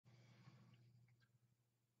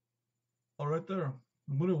Alright there.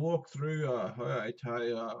 I'm going to walk through how I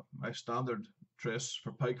tie my standard trace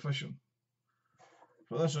for pike fishing.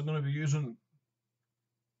 For this I'm going to be using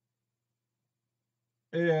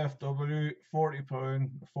AFW 40 pound,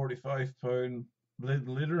 45 pound blade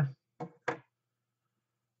leader,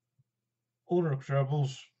 owner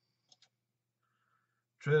trebles,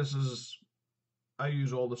 traces. I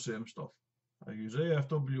use all the same stuff. I use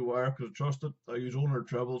AFW wire because I trust it. I use owner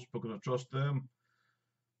trebles because I trust them.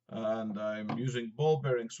 And I'm using ball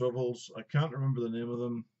bearing swivels. I can't remember the name of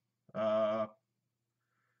them. I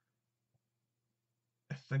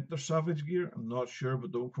think they're Savage Gear. I'm not sure,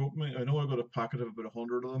 but don't quote me. I know I got a packet of about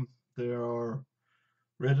 100 of them. They are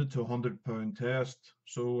rated to 100 pound test.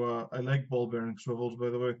 So I like ball bearing swivels, by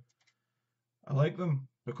the way. I like them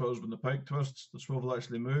because when the pike twists, the swivel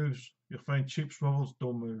actually moves. You'll find cheap swivels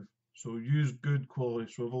don't move. So use good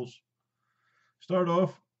quality swivels. Start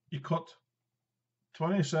off, you cut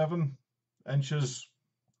 27 inches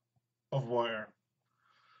of wire.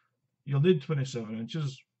 You'll need 27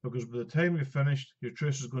 inches because by the time you've finished, your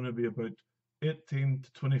trace is going to be about 18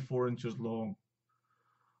 to 24 inches long.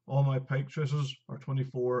 All my pike traces are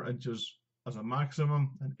 24 inches as a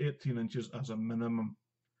maximum and 18 inches as a minimum.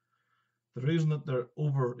 The reason that they're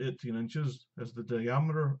over 18 inches is the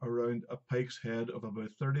diameter around a pike's head of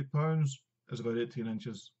about 30 pounds is about 18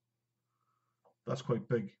 inches. That's quite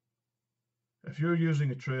big. If you're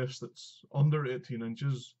using a trace that's under 18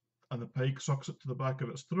 inches and the pike sucks it to the back of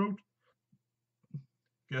its throat,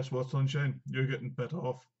 guess what, sunshine? You're getting bit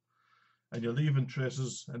off and you're leaving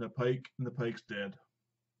traces in a pike and the pike's dead.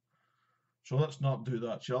 So let's not do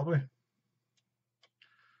that, shall we?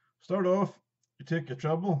 Start off, you take your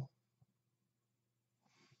treble,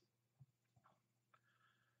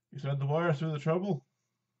 you thread the wire through the treble,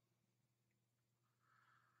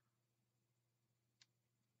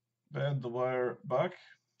 bend the wire back,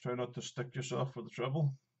 try not to stick yourself with the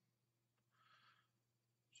treble,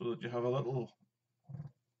 so that you have a little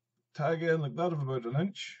tag end like that of about 1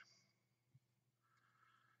 inch.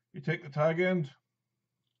 You take the tag end,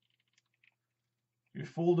 you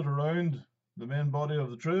fold it around the main body of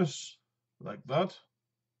the trace like that.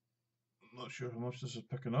 I'm not sure how much this is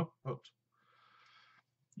picking up, but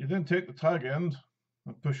you then take the tag end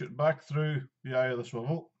and push it back through the eye of the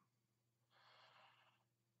swivel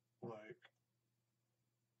like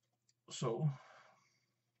so,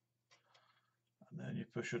 and then you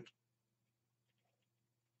push it.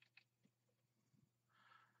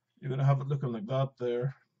 You're going to have it looking like that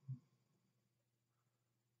there,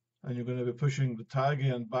 and you're going to be pushing the tag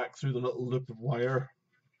end back through the little loop of wire,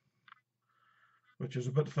 which is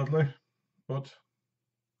a bit fiddly, but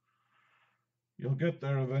you'll get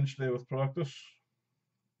there eventually with practice.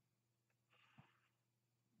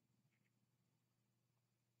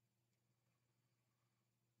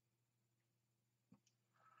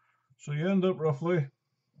 So you end up roughly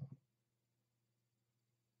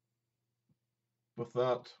with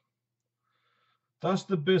that. That's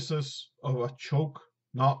the basis of a choke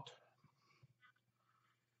knot.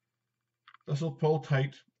 This will pull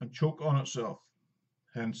tight and choke on itself,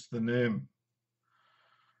 hence the name.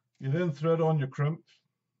 You then thread on your crimp.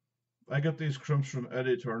 I get these crimps from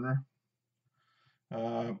Eddie Turner.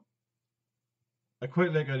 I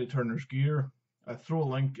quite like Eddie Turner's gear. I throw a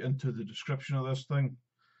link into the description of this thing.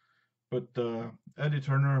 But Eddie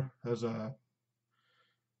Turner has a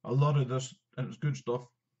lot of this, and it's good stuff.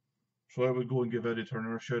 So I would go and give Eddie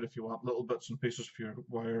Turner a shout if you want little bits and pieces for your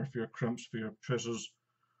wire, for your crimps, for your traces.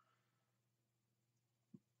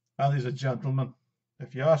 And he's a gentleman.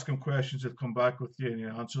 If you ask him questions, he'll come back with you and you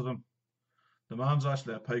answer them. The man's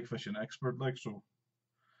actually a pike fishing expert, like, so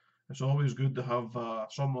it's always good to have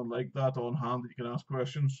someone like that on hand that you can ask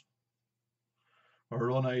questions or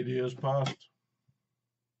run ideas past.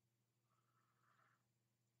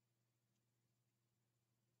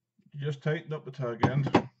 You just tighten up the tag end,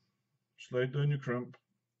 slide down your crimp,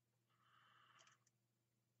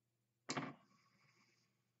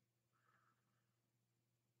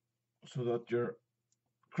 so that your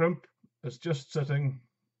crimp is just sitting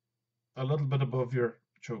a little bit above your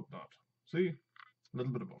choke knot. See? A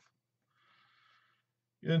little bit above.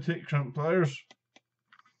 You then take your crimp pliers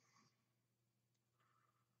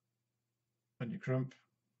and you crimp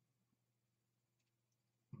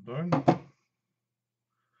down.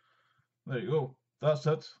 There you go. That's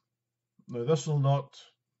it. Now this will not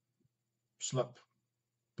slip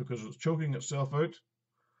because it's choking itself out.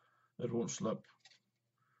 It won't slip.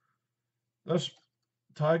 This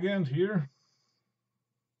tag end here,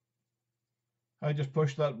 I just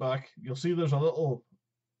push that back. You'll see there's a little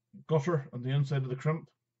gutter on the inside of the crimp.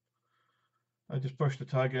 I just push the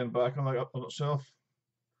tag end back on itself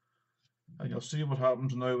And you'll see what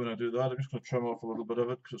happens now when I do that. I'm just going to trim off a little bit of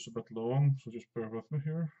it because it's a bit long, so just bear with me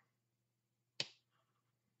here.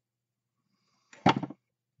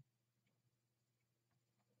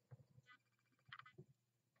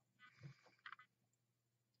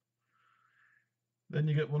 Then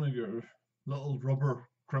you get one of your little rubber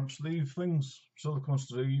crimp sleeve things, silicone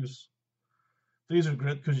sleeves. These are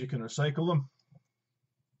great because you can recycle them.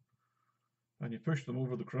 And you push them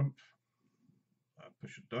over the crimp,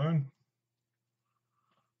 push it down.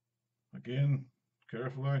 Again,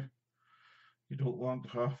 carefully. You don't want to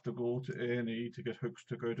have to go to A&E to get hooks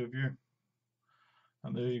took out of you.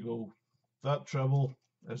 And there you go. That treble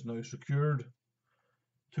is now secured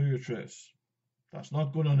to your trace. That's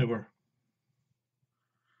not going anywhere.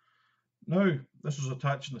 Now, this is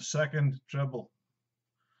attaching the second treble.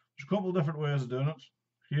 There's a couple of different ways of doing it.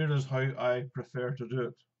 Here is how I prefer to do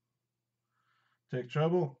it. Take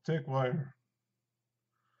treble, take wire,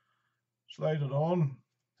 slide it on.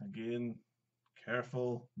 Again,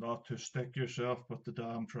 careful not to stick yourself with the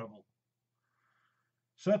damn treble.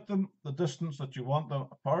 Set them the distance that you want them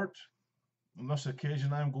apart. On this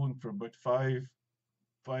occasion, I'm going for about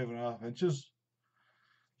 5.5 inches,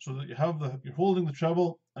 so that you're holding the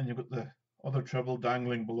treble and you've got the other treble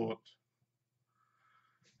dangling below it.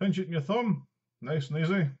 Pinch it in your thumb, nice and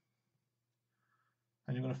easy,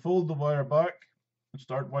 and you're going to fold the wire back and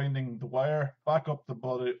start winding the wire back up the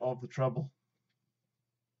body of the treble.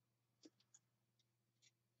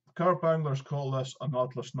 Carp anglers call this a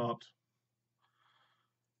knotless knot.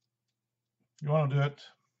 You want to do it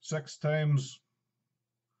 6 times,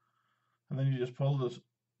 and then you just pull the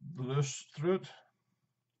loose through it,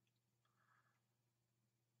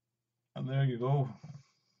 and there you go.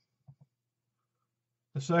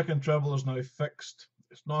 The second treble is now fixed.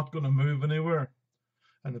 It's not going to move anywhere.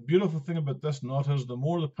 And the beautiful thing about this knot is the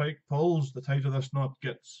more the pike pulls, the tighter this knot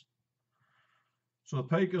gets. So the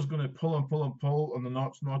pike is going to pull and pull and pull, and the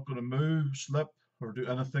knot's not going to move, slip, or do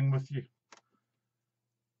anything with you.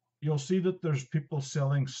 You'll see that there's people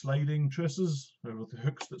selling sliding traces with the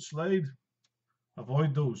hooks that slide.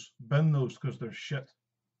 Avoid those, bin those, because they're shit.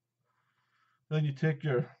 Then you take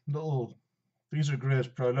your little, these are Gray's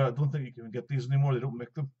Prowler. I don't think you can get these anymore, they don't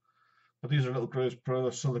make them. But these are little Gray's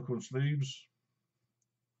Prowler silicone sleeves.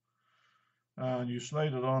 And you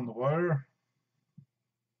slide it on the wire.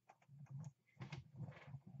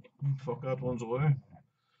 Fuck, that one's away.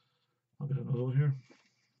 I'll get another one here.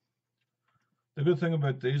 The good thing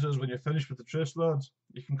about these is when you're finished with the trace, lads,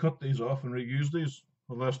 you can cut these off and reuse these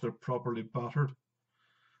unless they're properly battered.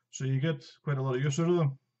 So you get quite a lot of use out of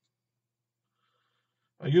them.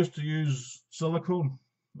 I used to use silicone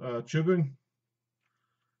tubing,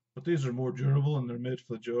 but these are more durable and they're made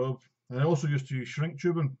for the job. And I also used to use shrink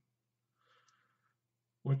tubing,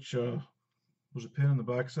 which was a pain in the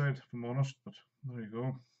backside, if I'm honest, but there you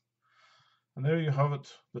go. And there you have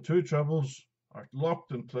it. The two trebles are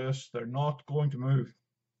locked in place. They're not going to move.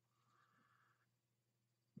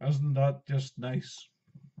 Isn't that just nice?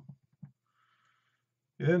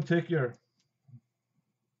 You then take your,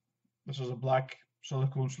 this is a black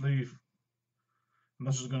silicone sleeve, and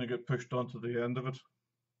this is going to get pushed onto the end of it.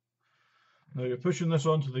 Now you're pushing this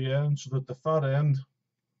onto the end so that the fat end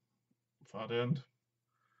is going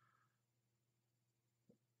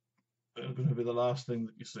to be the last thing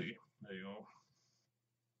that you see. There you go.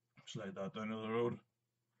 Slide that down the road.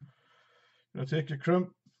 You're going to take your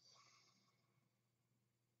crimp,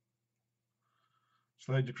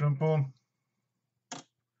 slide your crimp on,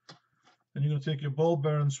 and you're going to take your ball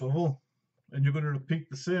bearing swivel, and you're going to repeat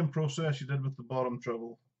the same process you did with the bottom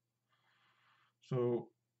treble. So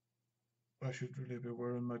I should really be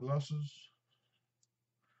wearing my glasses.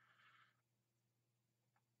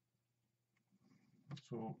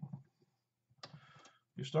 So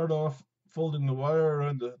you start off folding the wire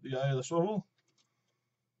around the eye of the swivel,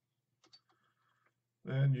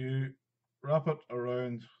 then you wrap it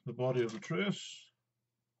around the body of the trace,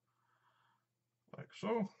 like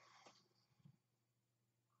so.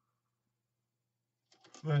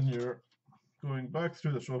 Then you're going back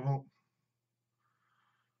through the swivel,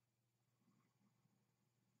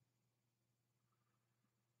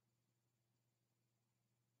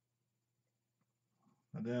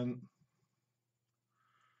 and then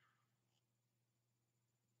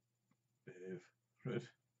right.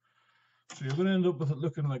 So you're going to end up with it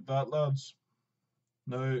looking like that, lads.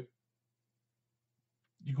 Now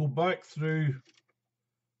you go back through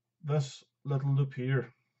this little loop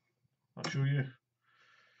here. I'll show you.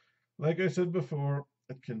 Like I said before,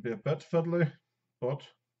 it can be a bit fiddly, but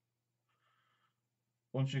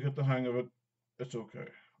once you get the hang of it, it's okay.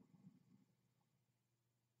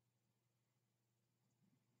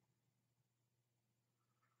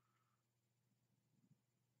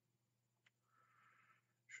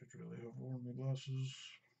 Should really have worn my glasses.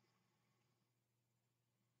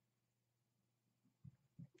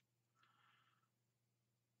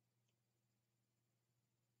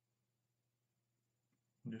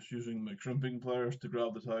 I'm just using my crimping pliers to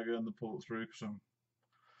grab the tag end and pull it through because I'm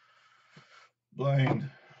blind.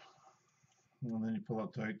 And then you pull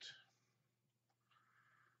it tight.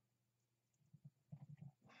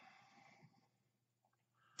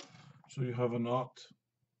 So you have a knot.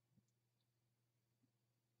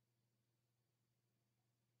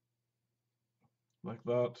 Like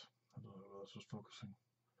that. I don't know if that's just focusing.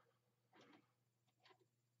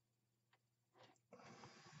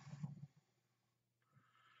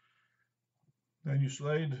 Then you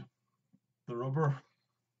slide the rubber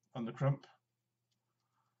and the crimp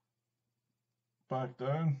back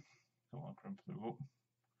down. Come on, crimp, there we go.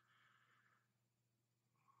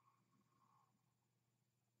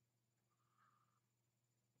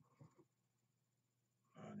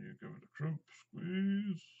 And you give it a crimp,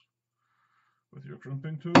 squeeze with your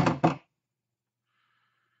crimping tool.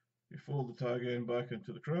 You fold the tag end back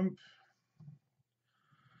into the crimp.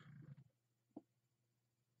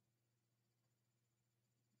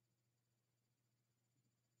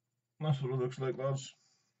 That's what it looks like, lads.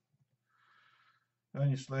 Then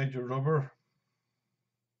you slide your rubber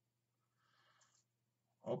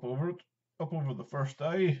up over it, up over the first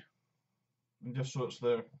eye, and just so it's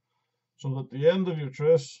there. So that the end of your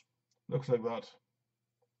trace looks like that.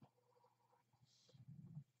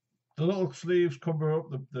 The little sleeves cover up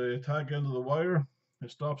the tag end of the wire. It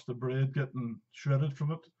stops the braid getting shredded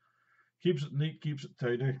from it. Keeps it neat, keeps it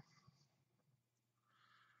tidy.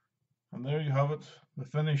 And there you have it, the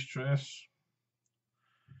finished trace.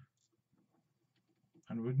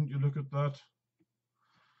 And wouldn't you look at that?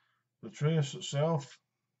 The trace itself,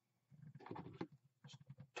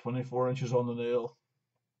 24 inches on the nail.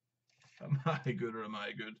 Am I good or am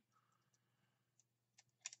I good?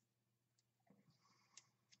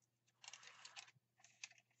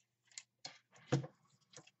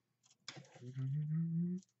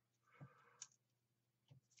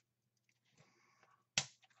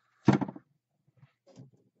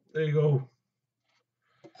 There you go.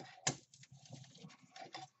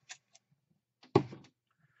 And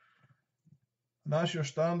that's your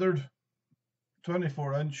standard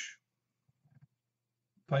 24-inch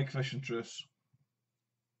pike fishing trace.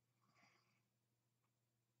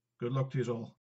 Good luck to you all.